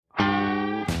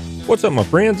What's up, my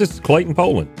friends? This is Clayton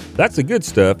Poland. That's the Good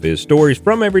Stuff is stories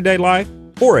from everyday life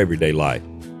for everyday life.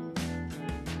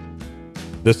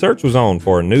 The search was on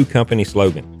for a new company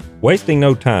slogan. Wasting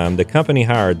no time, the company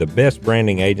hired the best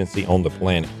branding agency on the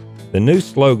planet. The new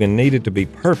slogan needed to be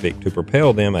perfect to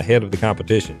propel them ahead of the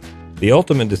competition. The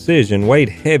ultimate decision weighed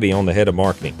heavy on the head of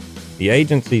marketing. The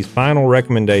agency's final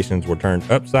recommendations were turned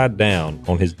upside down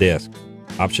on his desk.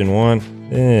 Option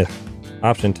 1,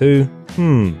 Option 2,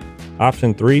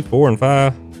 Option 3, 4, and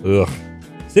 5, ugh.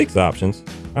 6 options?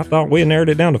 I thought we had narrowed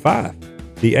it down to 5.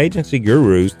 The agency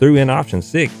gurus threw in option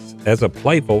 6 as a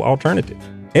playful alternative.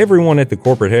 Everyone at the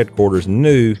corporate headquarters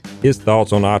knew his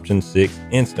thoughts on option 6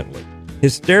 instantly.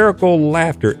 Hysterical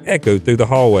laughter echoed through the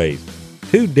hallways.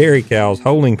 2 dairy cows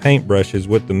holding paintbrushes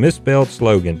with the misspelled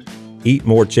slogan, "Eat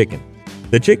more chicken."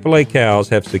 The Chick-fil-A Cows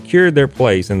have secured their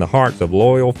place in the hearts of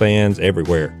loyal fans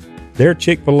everywhere. Their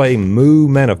Chick-fil-A Moo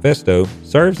Manifesto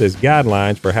serves as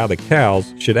guidelines for how the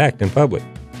cows should act in public.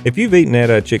 If you've eaten at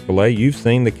a Chick-fil-A, you've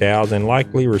seen the cows and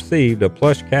likely received a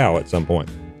plush cow at some point.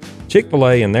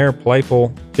 Chick-fil-A and their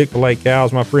playful Chick-fil-A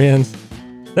Cows, my friends,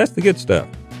 that's the good stuff.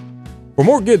 For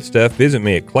more good stuff, visit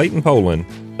me at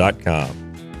ClaytonPoland.com.